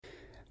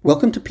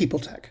Welcome to People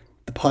Tech,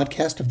 the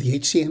podcast of the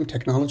HCM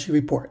Technology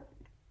Report.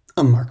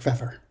 I'm Mark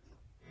Pfeffer.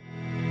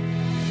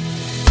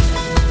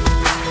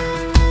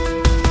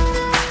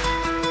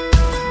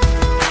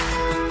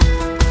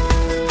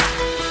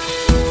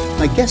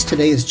 My guest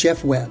today is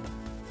Jeff Webb,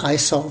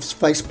 iSolve's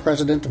Vice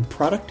President of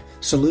Product,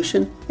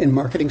 Solution, and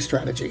Marketing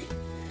Strategy.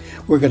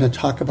 We're going to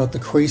talk about the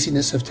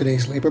craziness of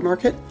today's labor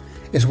market,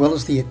 as well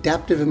as the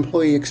adaptive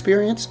employee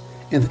experience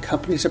and the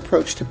company's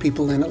approach to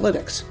people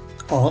analytics,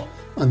 all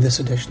on this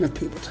edition of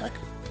People Tech.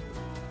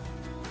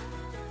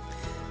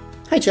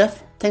 Hi,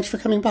 Jeff. Thanks for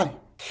coming by.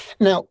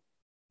 Now,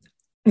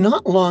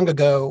 not long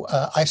ago,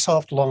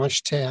 iSolve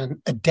launched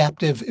an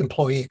adaptive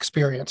employee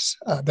experience.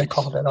 They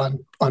called it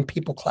on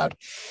People Cloud.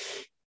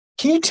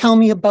 Can you tell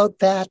me about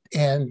that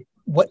and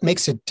what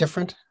makes it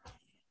different?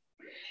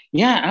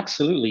 Yeah,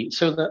 absolutely.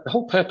 So the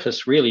whole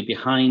purpose really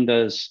behind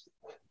us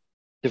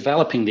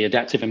developing the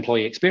adaptive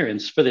employee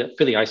experience for the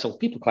iSolve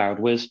People Cloud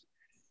was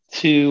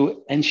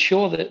to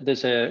ensure that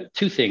there's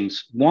two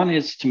things. One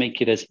is to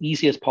make it as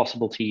easy as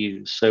possible to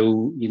use.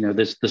 So,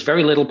 there's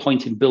very little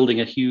point in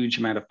building a huge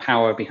amount of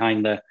power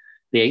behind the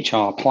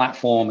HR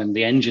platform and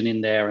the engine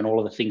in there and all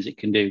of the things it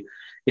can do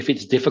if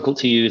it's difficult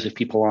to use, if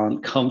people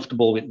aren't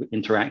comfortable with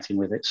interacting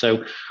with it.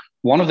 So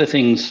one of the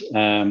things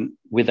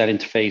with that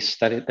interface,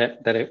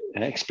 that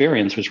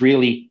experience was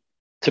really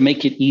to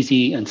make it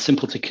easy and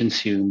simple to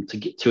consume,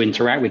 to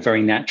interact with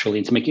very naturally,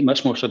 and to make it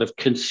much more sort of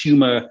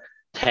consumer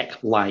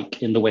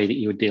tech-like in the way that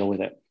you would deal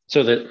with it.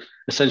 So that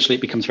essentially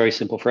it becomes very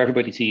simple for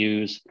everybody to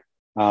use,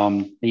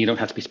 and you don't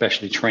have to be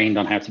specially trained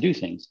on how to do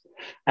things.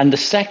 And the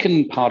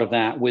second part of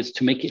that was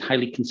to make it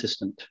highly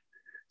consistent.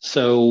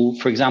 So,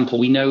 for example,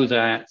 we know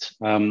that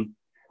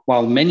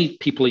while many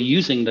people are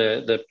using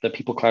the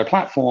People Cloud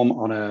platform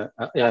on a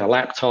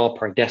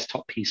laptop or a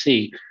desktop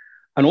PC,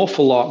 an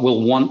awful lot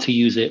will want to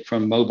use it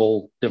from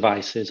mobile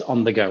devices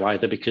on the go,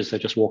 either because they're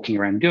just walking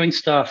around doing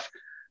stuff,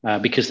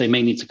 because they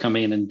may need to come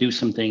in and do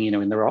something,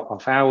 in their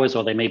off hours,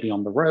 or they may be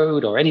on the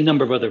road, or any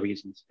number of other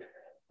reasons.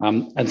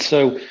 And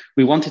so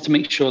we wanted to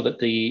make sure that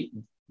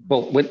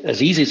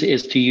as easy as it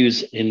is to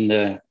use in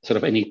the sort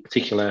of any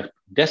particular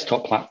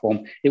desktop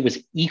platform, it was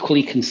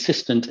equally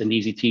consistent and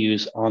easy to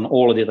use on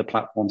all of the other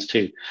platforms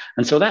too.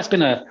 And so that's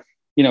been a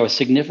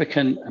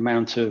significant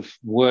amount of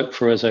work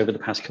for us over the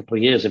past couple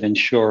of years of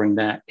ensuring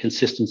that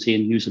consistency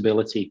and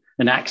usability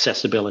and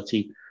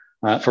accessibility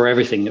for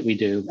everything that we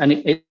do. And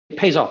it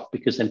pays off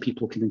because then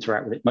people can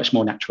interact with it much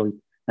more naturally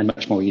and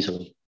much more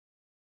easily.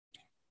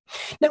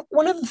 Now,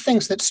 one of the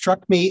things that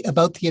struck me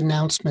about the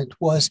announcement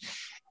was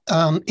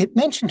it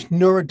mentioned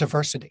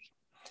neurodiversity.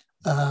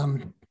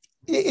 And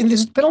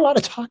there's been a lot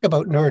of talk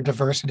about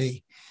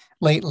neurodiversity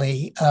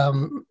lately,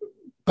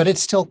 but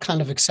it's still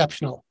kind of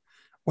exceptional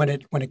when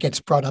it gets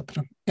brought up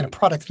in a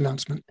product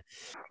announcement.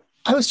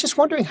 I was just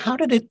wondering, how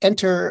did it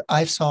enter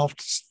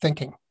iSolve's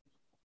thinking?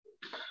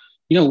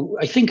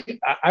 I think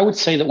I would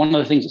say that one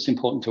of the things that's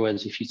important to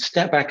us, if you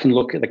step back and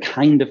look at the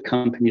kind of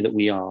company that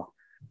we are,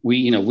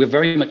 we're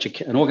very much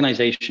an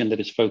organization that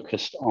is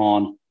focused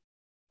on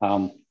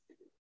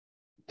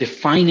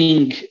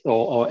defining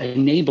or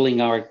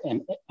enabling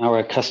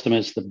our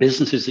customers, the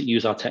businesses that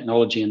use our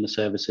technology and the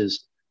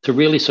services, to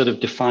really sort of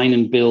define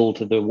and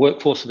build the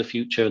workforce of the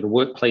future, the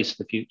workplace of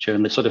the future,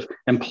 and the sort of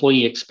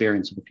employee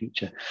experience of the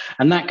future.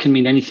 And that can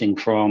mean anything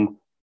from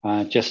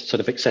just sort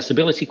of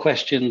accessibility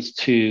questions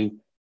to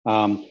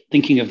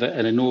thinking of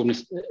an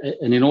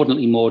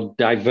inordinately more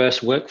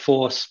diverse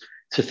workforce,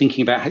 to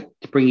thinking about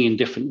bringing in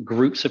different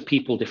groups of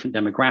people, different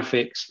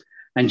demographics,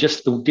 and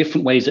just the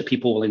different ways that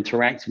people will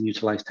interact and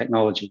utilize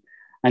technology.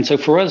 And so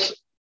for us,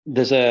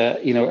 there's a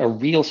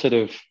real sort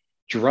of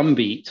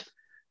drumbeat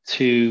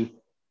to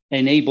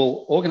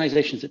enable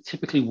organizations that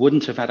typically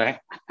wouldn't have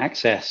had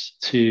access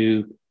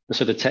to the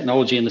sort of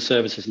technology and the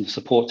services and the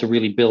support to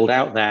really build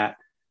out that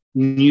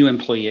new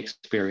employee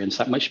experience,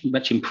 that much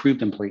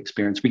improved employee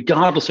experience,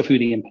 regardless of who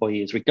the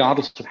employee is,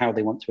 regardless of how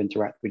they want to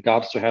interact,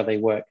 regardless of how they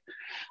work,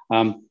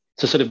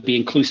 to sort of be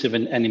inclusive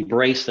and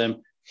embrace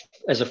them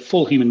as a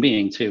full human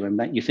being too. And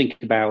that you think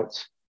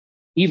about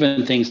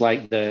even things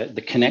like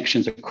the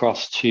connections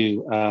across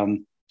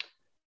to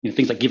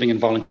things like giving and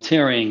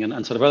volunteering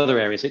and sort of other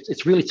areas.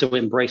 It's really to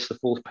embrace the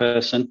full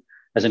person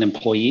as an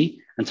employee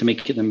and to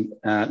make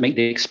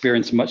the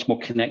experience much more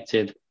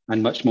connected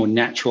and much more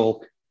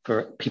natural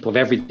for people of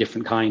every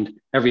different kind,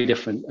 every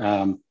different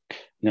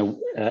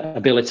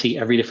ability,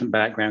 every different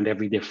background,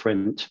 every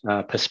different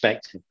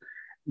perspective.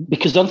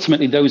 Because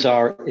ultimately, those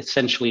are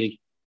essentially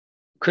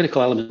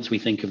critical elements, we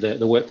think, of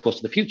the workforce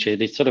of the future.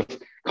 The sort of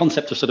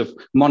concept of sort of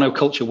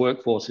monoculture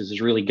workforces is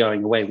really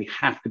going away. We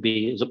have to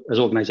be, as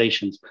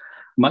organizations,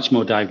 much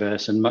more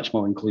diverse and much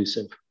more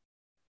inclusive.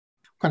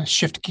 I'm going to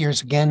shift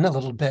gears again a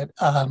little bit.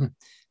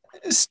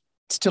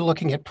 Still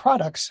looking at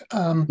products.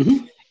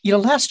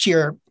 Last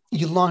year,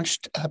 you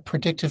launched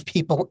Predictive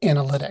People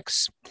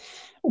Analytics,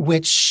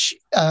 which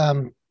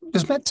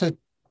was meant to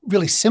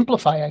really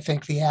simplify, I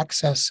think, the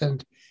access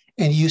and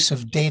use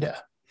of data.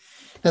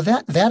 Now,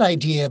 that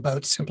idea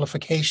about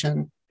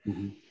simplification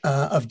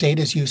of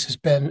data's use has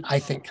been, I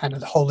think, kind of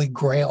the holy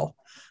grail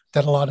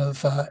that a lot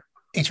of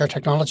HR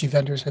technology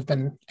vendors have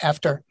been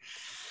after.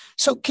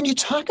 So can you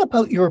talk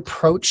about your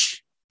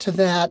approach to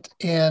that?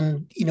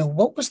 And,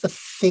 what was the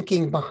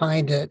thinking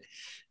behind it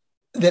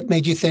that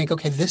made you think,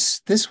 okay,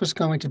 this was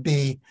going to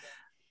be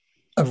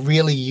a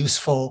really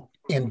useful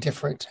and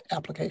different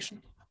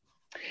application?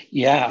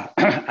 Yeah,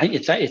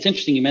 it's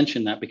interesting you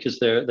mentioned that, because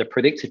the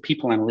predictive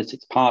people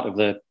analytics part of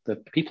the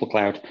People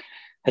Cloud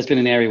has been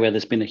an area where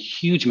there's been a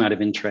huge amount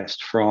of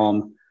interest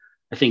from,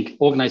 I think,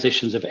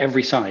 organizations of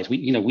every size.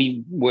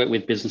 We work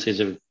with businesses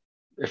of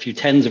a few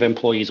tens of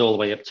employees all the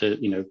way up to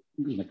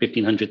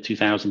 1,500,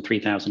 2,000,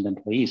 3,000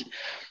 employees.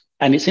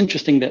 And it's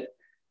interesting that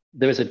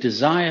there is a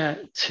desire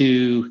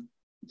to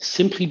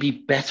simply be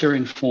better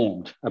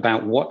informed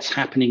about what's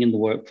happening in the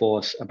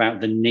workforce, about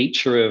the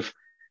nature of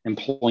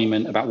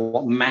employment, about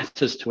what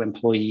matters to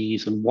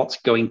employees, and what's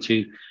going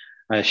to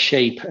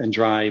shape and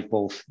drive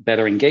both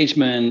better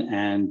engagement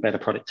and better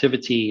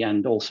productivity,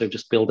 and also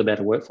just build a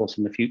better workforce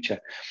in the future.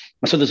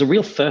 And so there's a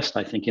real thirst,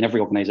 I think, in every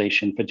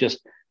organization for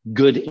just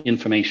good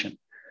information.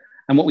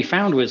 And what we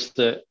found was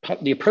that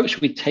the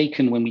approach we'd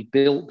taken when we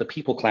built the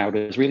People Cloud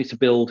is really to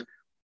build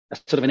a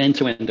sort of an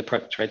end-to-end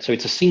approach, right? So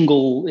it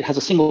has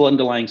a single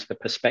underlying sort of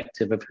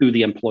perspective of who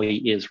the employee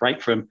is,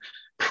 right from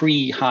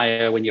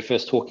pre-hire, when you're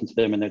first talking to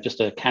them and they're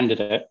just a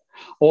candidate,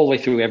 all the way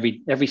through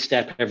every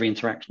step, every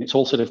interaction. It's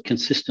all sort of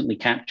consistently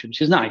captured,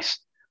 which is nice.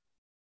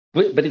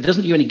 But it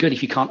doesn't do you any good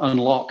if you can't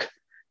unlock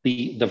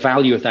the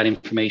value of that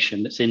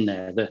information that's in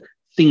there, the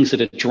things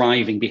that are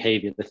driving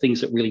behavior, the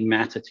things that really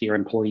matter to your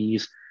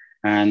employees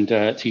and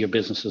to your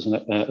businesses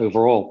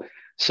overall.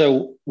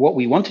 So what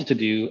we wanted to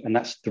do, and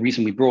that's the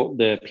reason we brought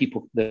the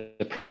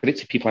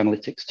predictive people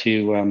analytics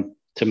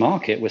to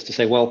market, was to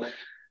say, well,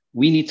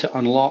 we need to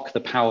unlock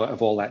the power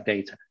of all that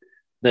data.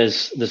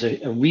 There's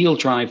a real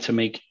drive to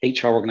make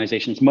HR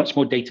organizations much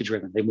more data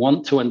driven. They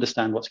want to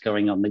understand what's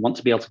going on. They want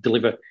to be able to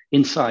deliver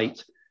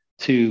insight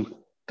to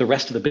the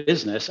rest of the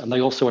business. And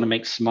they also want to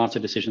make smarter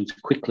decisions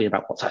quickly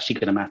about what's actually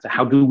going to matter.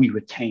 How do we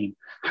retain?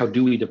 How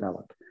do we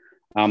develop?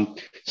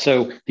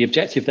 So the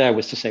objective there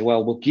was to say,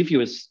 well, we'll give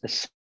you as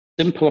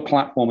simple a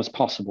platform as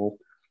possible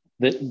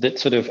that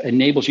sort of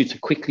enables you to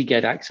quickly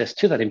get access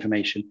to that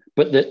information,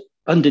 but that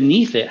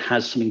underneath it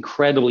has some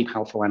incredibly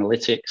powerful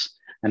analytics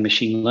and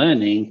machine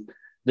learning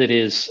that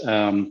is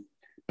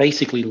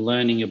basically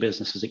learning your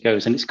business as it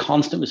goes. And it's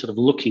constantly sort of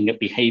looking at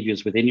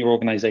behaviors within your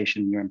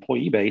organization, your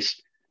employee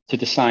base, to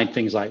decide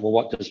things like, well,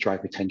 what does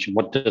drive retention?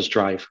 What does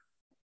drive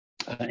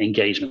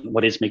engagement?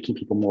 What is making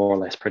people more or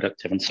less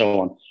productive, and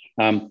so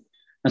on.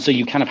 And so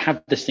you kind of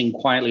have this thing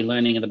quietly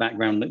learning in the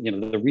background, that,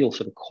 the real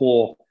sort of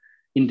core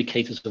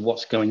indicators of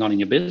what's going on in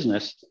your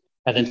business,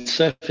 and then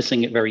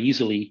surfacing it very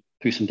easily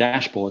through some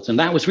dashboards. And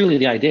that was really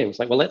the idea. It was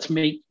like, well, let's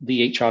make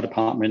the HR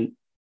department,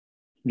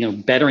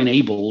 better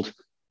enabled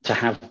to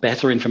have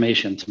better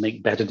information, to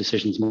make better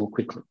decisions more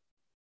quickly.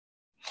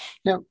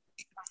 Now,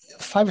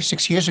 5 or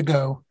 6 years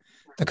ago,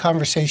 the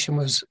conversation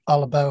was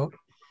all about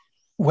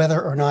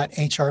whether or not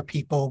HR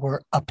people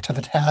were up to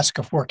the task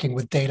of working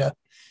with data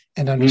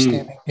and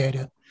understanding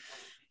data.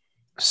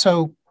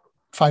 So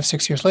 5,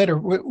 6 years later,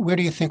 where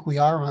do you think we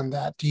are on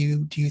that? Do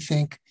you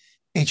think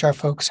HR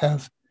folks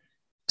have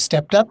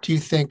stepped up? Do you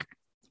think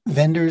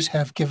vendors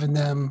have given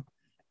them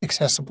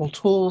accessible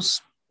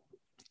tools?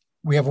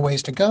 We have a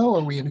ways to go.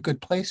 Are we in a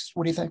good place?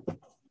 What do you think?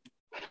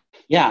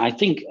 Yeah, I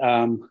think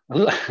a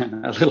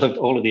little of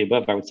all of the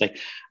above, I would say.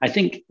 I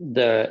think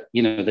the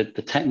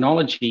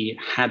technology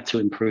had to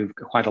improve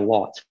quite a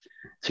lot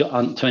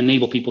to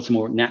enable people to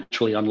more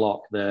naturally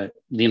unlock the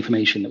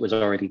information that was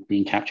already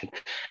being captured.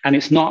 And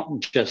it's not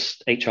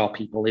just HR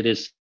people. It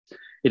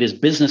is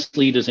business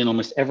leaders in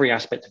almost every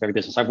aspect of every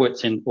business. I've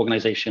worked in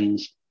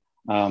organizations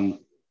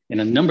in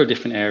a number of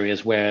different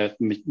areas where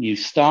you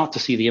start to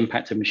see the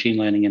impact of machine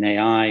learning and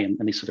AI and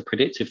these sort of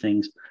predictive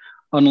things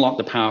unlock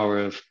the power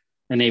of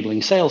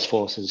enabling sales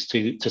forces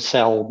to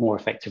sell more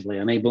effectively,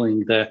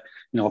 enabling the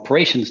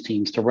operations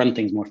teams to run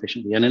things more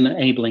efficiently, and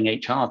enabling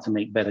HR to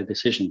make better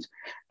decisions.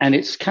 And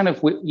it's kind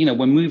of,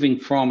 we're moving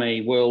from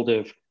a world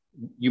of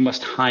you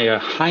must hire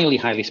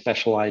highly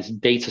specialized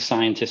data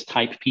scientist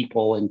type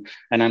people and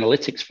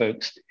analytics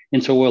folks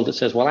into a world that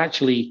says, well,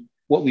 actually,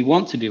 what we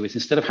want to do is,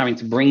 instead of having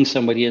to bring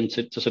somebody in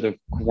to sort of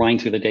grind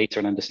through the data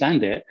and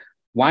understand it,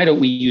 why don't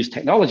we use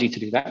technology to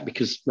do that?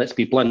 Because let's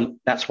be blunt,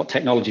 that's what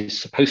technology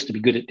is supposed to be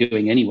good at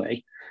doing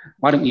anyway.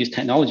 Why don't we use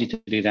technology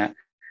to do that?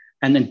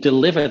 And then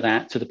deliver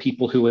that to the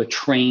people who are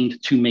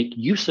trained to make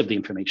use of the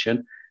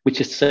information, which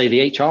is to say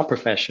the HR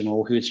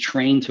professional who is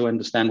trained to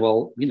understand,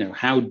 well,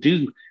 how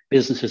do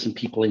businesses and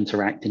people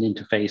interact and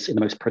interface in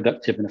the most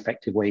productive and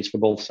effective ways for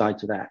both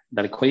sides of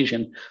that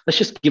equation? Let's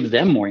just give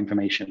them more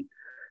information.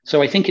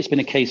 So I think it's been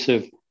a case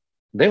of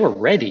they were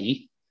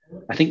ready.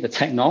 I think the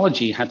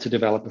technology had to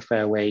develop a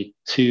fair way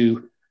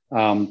to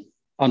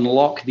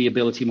unlock the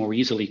ability more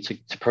easily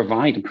to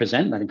provide and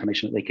present that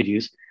information that they could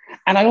use.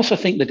 And I also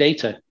think the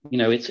data,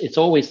 it's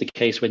always the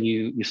case when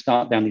you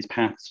start down these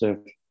paths of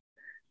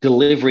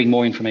delivering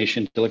more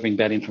information, delivering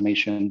better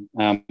information.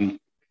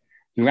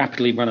 you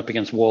rapidly run up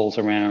against walls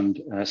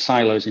around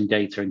silos in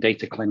data and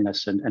data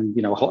cleanliness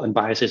and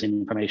biases in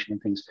information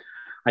and things.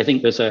 I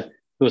think there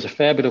was a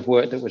fair bit of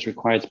work that was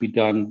required to be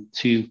done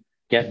to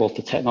get both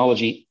the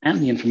technology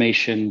and the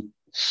information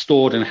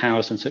stored and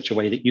housed in such a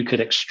way that you could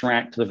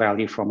extract the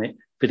value from it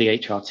for the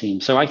HR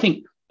team. So I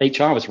think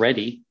HR was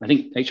ready. I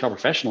think HR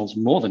professionals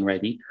more than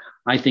ready.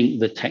 I think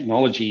the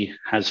technology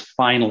has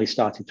finally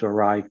started to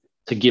arrive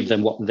to give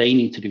them what they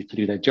need to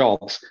do their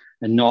jobs,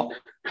 and not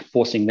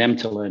forcing them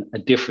to learn a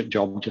different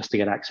job just to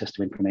get access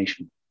to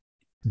information.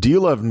 Do you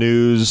love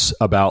news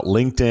about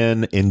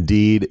LinkedIn,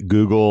 Indeed,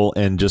 Google,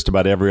 and just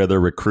about every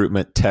other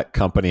recruitment tech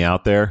company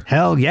out there?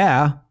 Hell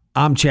yeah.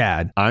 I'm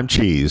Chad. I'm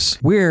Cheese.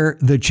 We're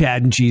the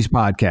Chad and Cheese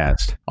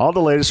Podcast. All the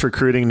latest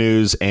recruiting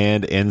news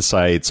and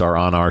insights are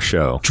on our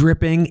show,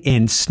 dripping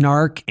in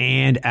snark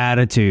and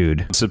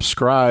attitude.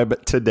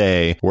 Subscribe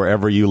today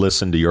wherever you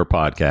listen to your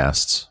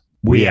podcasts.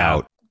 We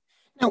out.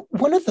 Now,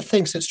 one of the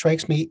things that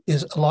strikes me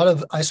is a lot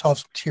of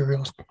iSolve's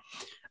materials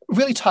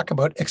really talk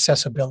about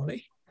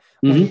accessibility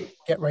when you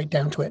get right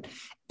down to it.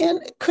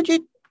 And could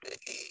you,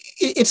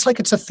 it's like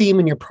it's a theme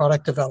in your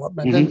product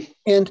development.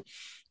 And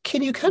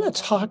can you kind of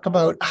talk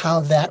about how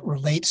that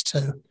relates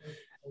to,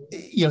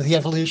 the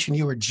evolution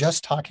you were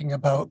just talking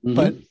about,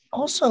 but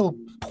also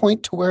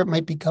point to where it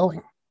might be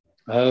going?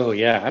 Oh,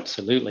 yeah,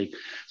 absolutely.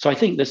 So I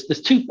think there's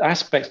two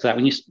aspects to that.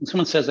 When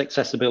someone says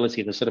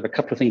accessibility, there's sort of a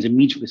couple of things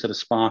immediately sort of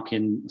spark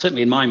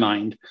certainly in my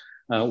mind.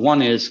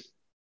 One is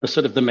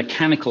the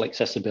mechanical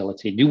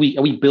accessibility.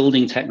 Are we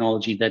building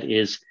technology that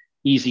is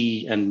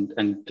easy and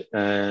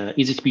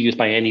easy to be used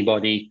by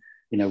anybody,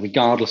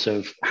 regardless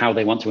of how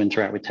they want to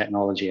interact with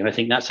technology? And I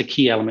think that's a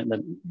key element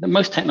that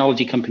most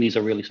technology companies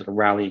are really sort of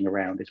rallying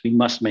around, is we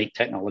must make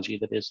technology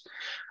that is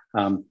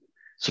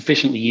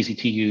sufficiently easy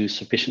to use,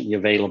 sufficiently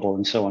available,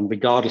 and so on,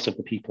 regardless of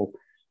the people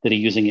that are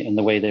using it in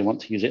the way they want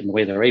to use it and the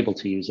way they're able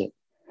to use it.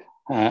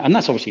 And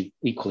that's obviously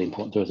equally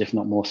important to us, if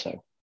not more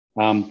so.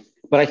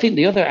 But I think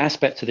the other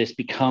aspect to this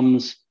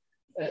becomes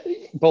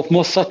both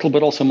more subtle,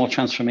 but also more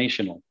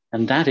transformational.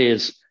 And that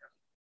is,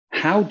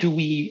 how do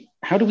we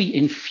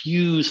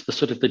infuse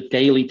the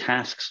daily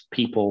tasks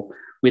people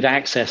with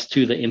access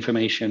to the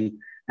information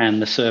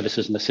and the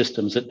services and the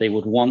systems that they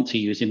would want to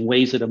use in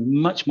ways that are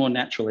much more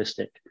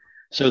naturalistic?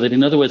 So that,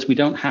 in other words, we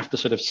don't have to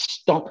sort of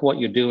stop what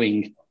you're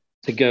doing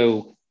to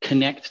go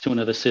connect to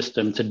another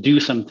system, to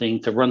do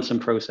something, to run some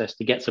process,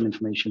 to get some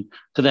information,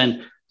 to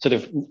then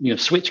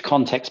switch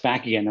context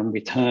back again and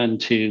return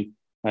to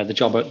the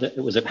job that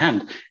was at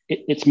hand.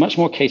 It's much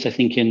more case, I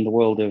think, in the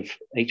world of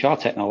HR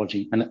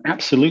technology. And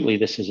absolutely,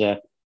 this is a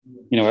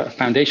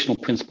foundational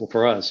principle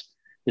for us,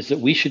 is that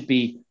we should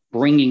be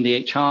bringing the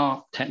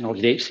HR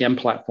technology, the HCM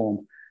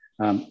platform,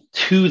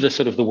 to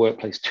the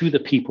workplace, to the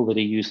people that are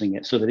using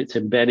it, so that it's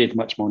embedded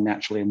much more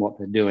naturally in what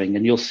they're doing.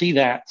 And you'll see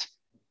that,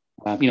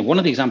 one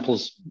of the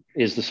examples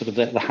is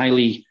the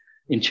highly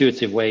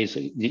intuitive ways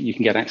that you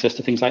can get access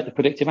to things like the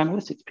predictive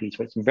analytics piece,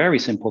 where it's very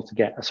simple to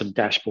get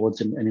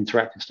dashboards and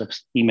interactive stuff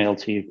emailed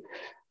to you.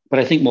 But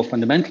I think more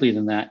fundamentally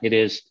than that, it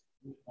is,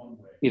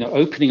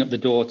 opening up the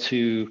door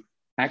to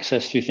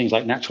access through things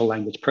like natural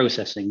language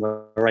processing,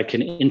 where I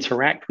can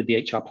interact with the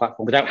HR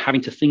platform without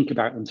having to think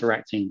about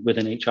interacting with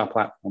an HR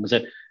platform as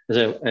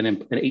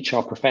an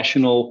HR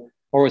professional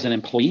or as an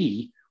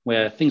employee,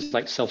 where things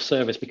like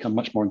self-service become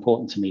much more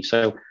important to me.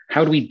 So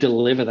how do we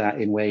deliver that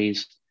in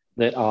ways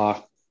that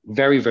are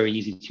very, very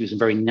easy to use and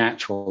very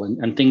natural?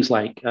 And things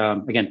like,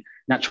 again,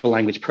 natural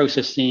language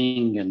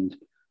processing and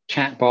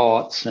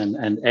chatbots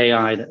and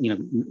AI,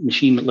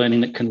 machine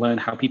learning that can learn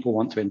how people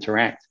want to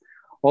interact.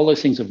 All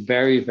those things are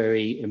very,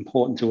 very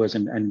important to us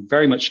and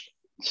very much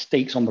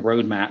stakes on the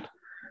roadmap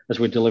as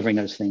we're delivering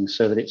those things,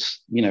 so that it's,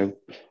 you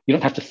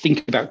don't have to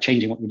think about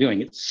changing what you're doing.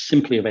 It's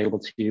simply available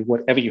to you,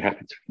 whatever you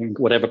happen to be,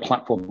 whatever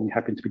platform you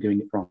happen to be doing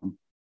it from.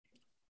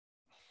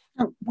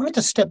 I wanted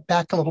to step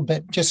back a little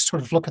bit, just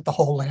sort of look at the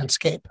whole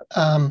landscape.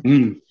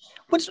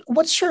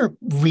 What's your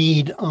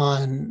read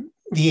on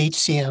the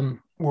HCM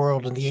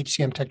world and the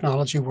HCM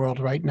technology world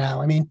right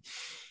now? I mean,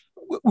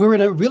 we're in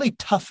a really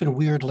tough and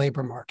weird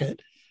labor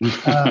market.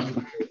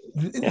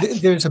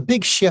 There's a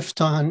big shift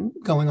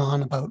going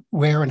on about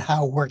where and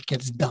how work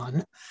gets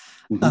done.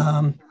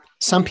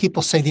 Some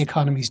people say the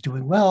economy is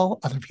doing well.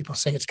 Other people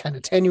say it's kind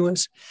of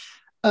tenuous.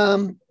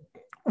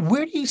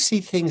 Where do you see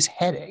things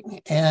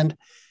heading? And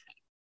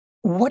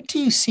what do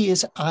you see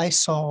as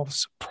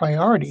iSolve's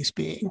priorities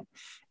being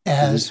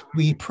as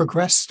we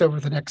progress over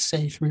the next,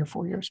 say, 3 or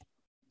 4 years?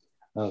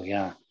 Oh,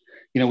 yeah.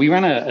 We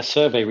ran a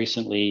survey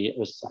recently.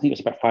 I think it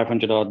was about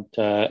 500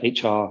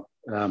 odd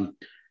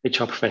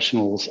HR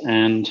professionals.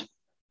 And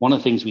one of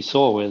the things we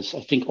saw was,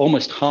 I think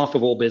almost half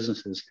of all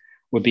businesses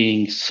were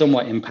being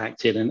somewhat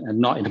impacted and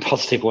not in a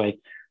positive way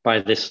by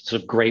this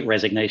sort of great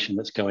resignation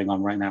that's going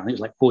on right now. I think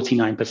it was like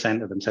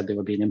 49% of them said they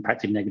were being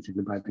impacted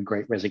negatively by the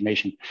great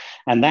resignation.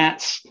 And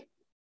that's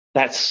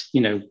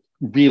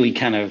really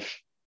kind of,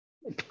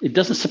 it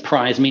doesn't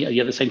surprise me.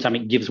 At the same time,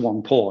 it gives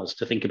one pause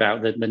to think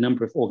about the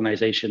number of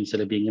organizations that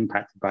are being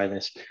impacted by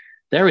this.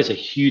 There is a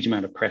huge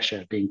amount of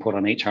pressure being put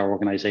on HR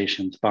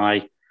organizations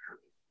by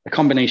a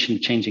combination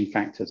of changing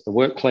factors, the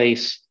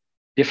workplace,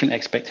 different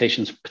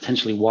expectations,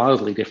 potentially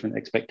wildly different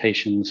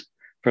expectations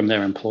from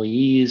their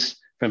employees,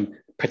 from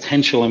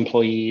potential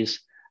employees,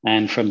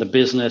 and from the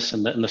business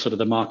and the sort of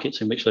the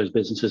markets in which those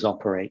businesses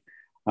operate.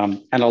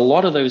 And a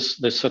lot of those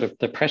sort of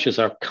the pressures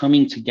are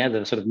coming together.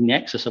 The sort of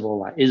nexus of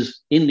all that is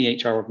in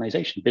the HR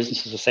organization.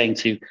 Businesses are saying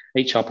to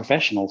HR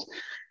professionals,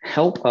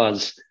 help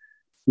us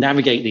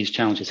navigate these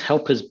challenges,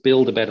 help us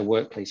build a better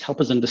workplace,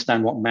 help us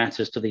understand what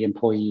matters to the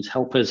employees,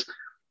 help us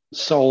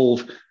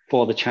solve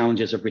for the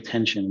challenges of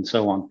retention and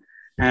so on.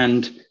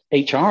 And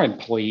HR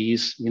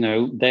employees,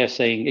 they're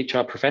saying,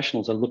 HR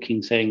professionals are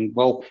looking, saying,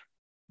 well,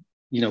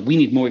 we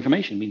need more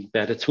information, we need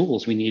better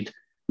tools, we need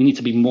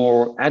to be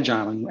more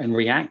agile and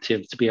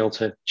reactive to be able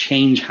to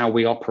change how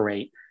we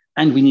operate.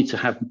 And we need to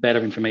have better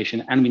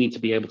information, and we need to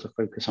be able to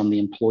focus on the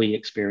employee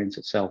experience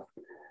itself.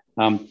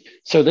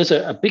 So there's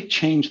a big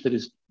change that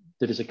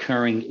is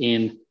occurring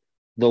in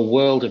the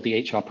world of the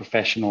HR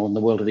professional and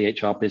the world of the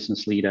HR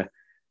business leader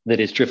that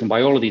is driven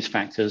by all of these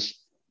factors.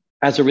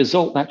 As a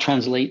result, that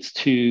translates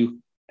to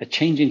a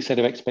changing set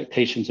of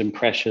expectations and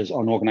pressures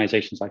on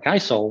organizations like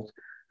iSolved,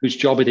 whose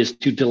job it is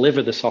to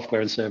deliver the software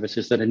and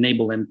services that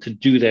enable them to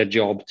do their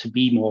job, to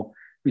be more,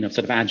 sort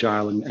of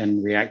agile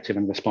and reactive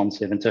and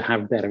responsive, and to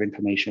have better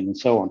information and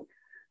so on.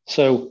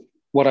 So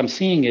what I'm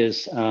seeing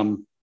is a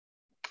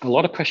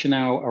lot of pressure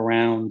now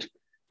around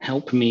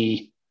help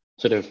me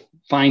sort of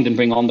find and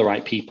bring on the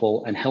right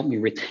people and help me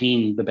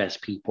retain the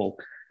best people.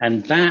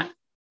 And that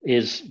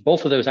is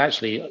both of those,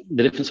 actually,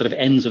 the different sort of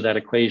ends of that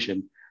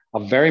equation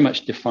are very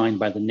much defined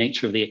by the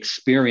nature of the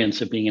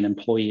experience of being an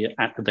employee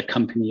at the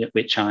company at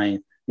which I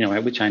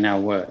now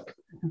work.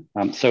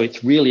 So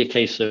it's really a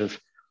case of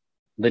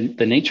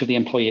the nature of the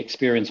employee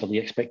experience or the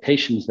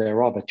expectations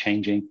thereof are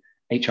changing.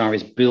 HR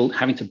is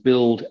having to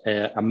build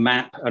a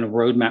map and a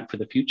roadmap for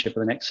the future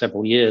for the next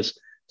several years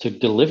to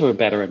deliver a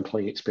better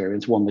employee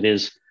experience, one that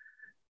is,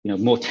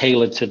 more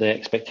tailored to the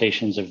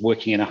expectations of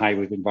working in a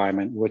hybrid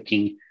environment,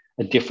 working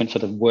a different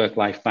sort of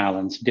work-life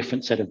balance,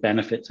 different set of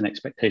benefits and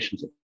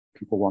expectations that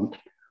people want,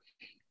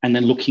 and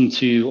then looking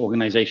to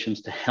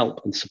organizations to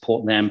help and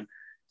support them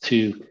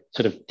to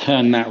sort of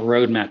turn that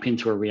roadmap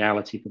into a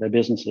reality for their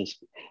businesses.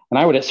 And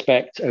I would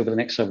expect over the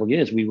next several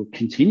years, we will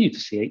continue to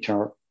see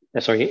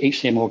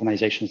HCM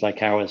organizations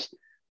like ours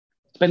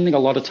spending a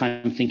lot of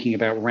time thinking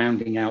about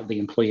rounding out the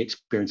employee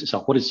experience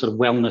itself. What is sort of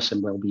wellness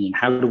and well-being?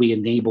 How do we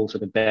enable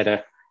sort of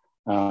better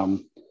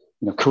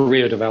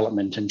career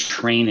development and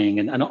training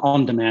and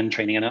on-demand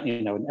training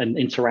and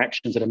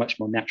interactions that are much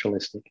more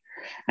naturalistic?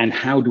 And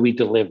how do we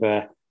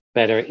deliver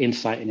better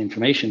insight and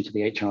information to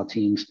the HR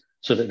teams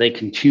so that they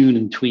can tune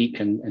and tweak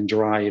and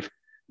drive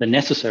the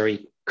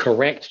necessary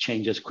correct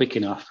changes quick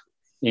enough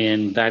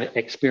in that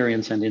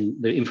experience and in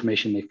the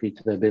information they feed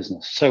to their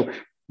business? So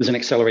there's an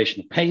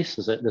acceleration of pace,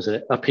 there's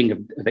an upping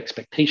of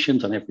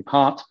expectations on every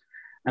part,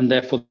 and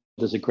therefore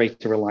there's a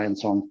greater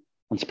reliance on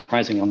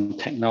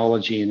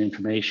technology and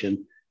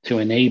information to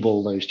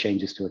enable those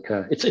changes to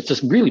occur. It's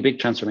a really big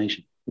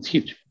transformation. It's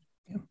huge.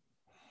 Yeah.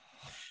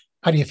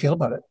 How do you feel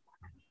about it?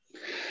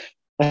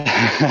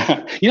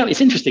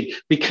 It's interesting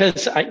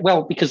because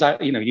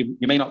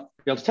you may not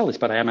be able to tell this,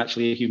 but I am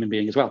actually a human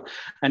being as well,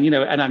 and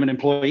I'm an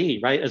employee,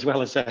 right, as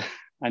well as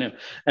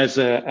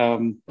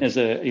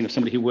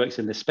somebody who works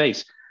in this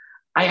space.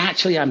 I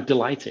actually am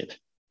delighted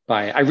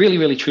by it. I really,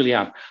 really, truly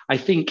am. I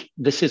think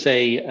this is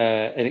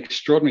an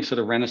extraordinary sort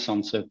of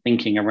renaissance of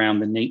thinking around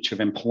the nature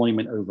of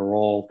employment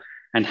overall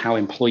and how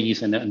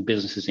employees and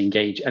businesses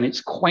engage, and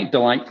it's quite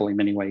delightful in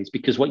many ways,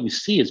 because what you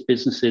see is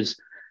businesses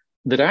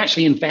that are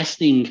actually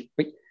investing.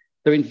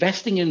 They're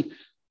investing in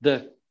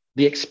the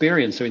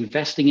experience. They're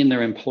investing in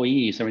their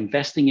employees. They're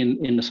investing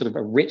in the sort of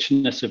a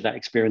richness of that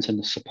experience and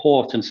the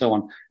support and so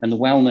on, and the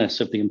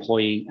wellness of the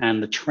employee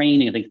and the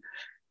training and things.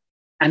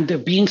 And they're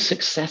being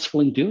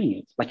successful in doing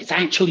it. Like, it's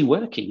actually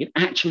working. It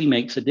actually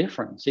makes a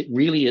difference. It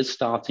really is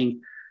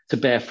starting to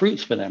bear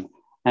fruits for them.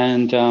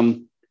 And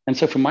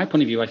so from my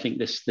point of view, I think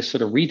this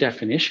sort of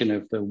redefinition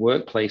of the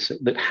workplace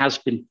that has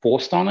been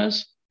forced on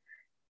us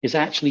is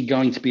actually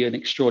going to be an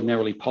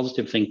extraordinarily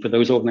positive thing for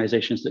those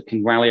organizations that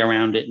can rally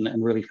around it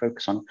and really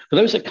focus on it. For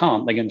those that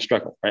can't, they're going to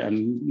struggle, right?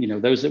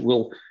 And those that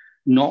will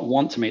not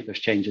want to make those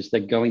changes,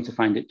 they're going to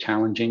find it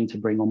challenging to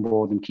bring on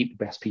board and keep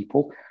the best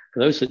people. For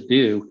those that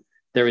do,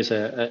 there is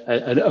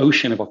an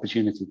ocean of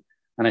opportunity.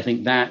 And I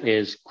think that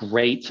is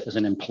great as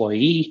an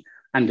employee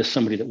and as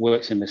somebody that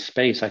works in this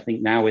space. I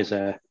think now is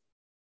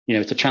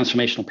it's a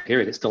transformational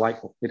period. It's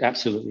delightful. It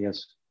absolutely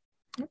is.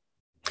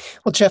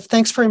 Well, Jeff,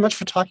 thanks very much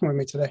for talking with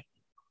me today.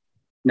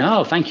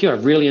 No, thank you.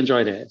 I've really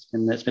enjoyed it.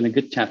 It's been a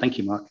good chat. Thank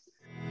you, Mark.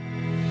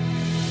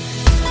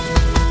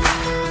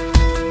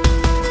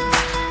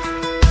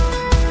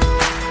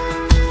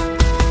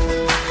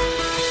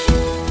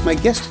 My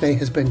guest today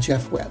has been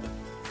Jeff Webb,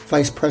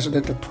 Vice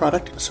President of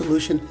Product,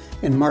 Solution,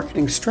 and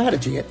Marketing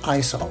Strategy at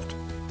iSolved.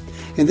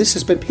 And this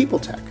has been People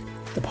Tech,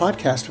 the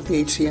podcast of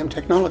the HCM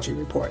Technology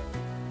Report.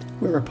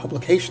 We're a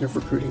publication of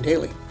Recruiting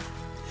Daily.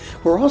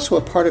 We're also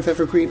a part of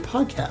Evergreen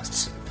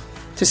Podcasts.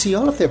 To see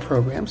all of their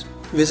programs,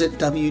 visit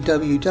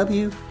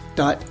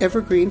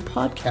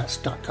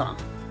www.evergreenpodcast.com.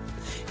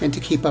 And to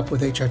keep up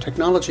with HR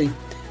technology,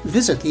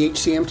 visit the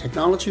HCM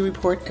Technology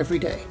Report every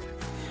day.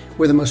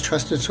 We're the most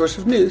trusted source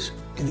of news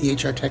in the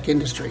HR tech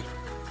industry.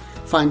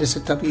 Find us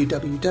at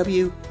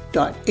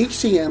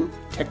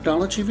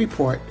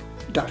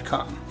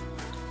www.hcmtechnologyreport.com.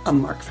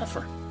 I'm Mark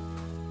Pfeffer.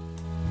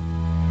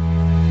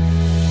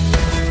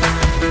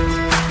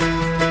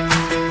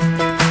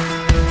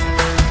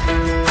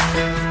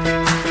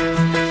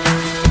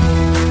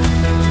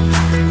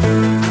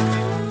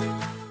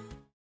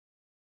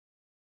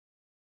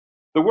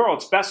 The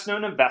world's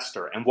best-known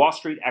investor and Wall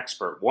Street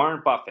expert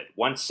Warren Buffett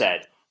once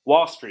said,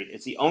 "Wall Street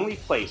is the only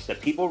place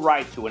that people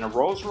ride to in a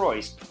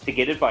Rolls-Royce to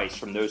get advice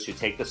from those who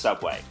take the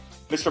subway."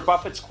 Mr.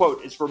 Buffett's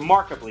quote is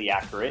remarkably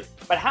accurate,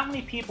 but how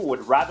many people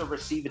would rather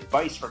receive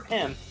advice from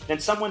him than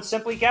someone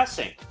simply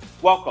guessing?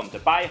 Welcome to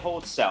Buy,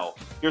 Hold, Sell,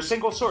 your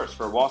single source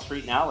for Wall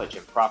Street knowledge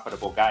and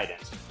profitable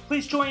guidance.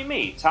 Please join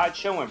me, Todd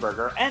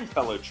Schoenberger, and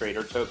fellow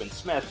trader Tobin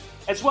Smith,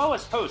 as well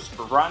as host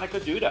Veronica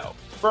Dudo,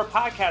 for a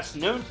podcast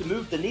known to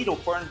move the needle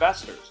for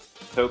investors.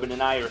 Tobin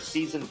and I are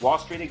seasoned Wall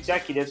Street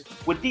executives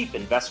with deep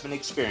investment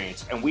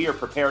experience, and we are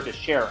prepared to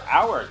share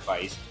our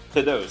advice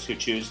to those who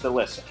choose to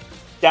listen.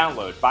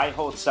 Download Buy,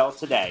 Hold, Sell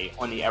today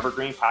on the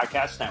Evergreen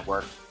Podcast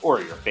Network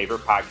or your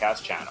favorite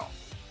podcast channel.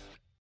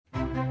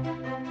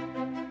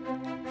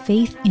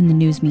 Faith in the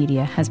news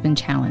media has been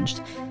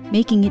challenged,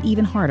 making it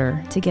even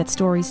harder to get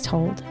stories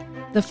told.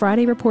 The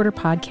Friday Reporter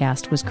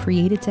podcast was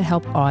created to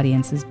help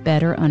audiences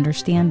better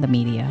understand the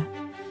media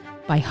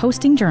by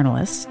hosting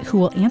journalists who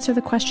will answer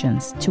the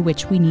questions to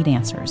which we need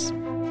answers.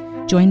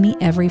 Join me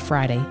every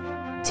Friday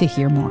to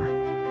hear more.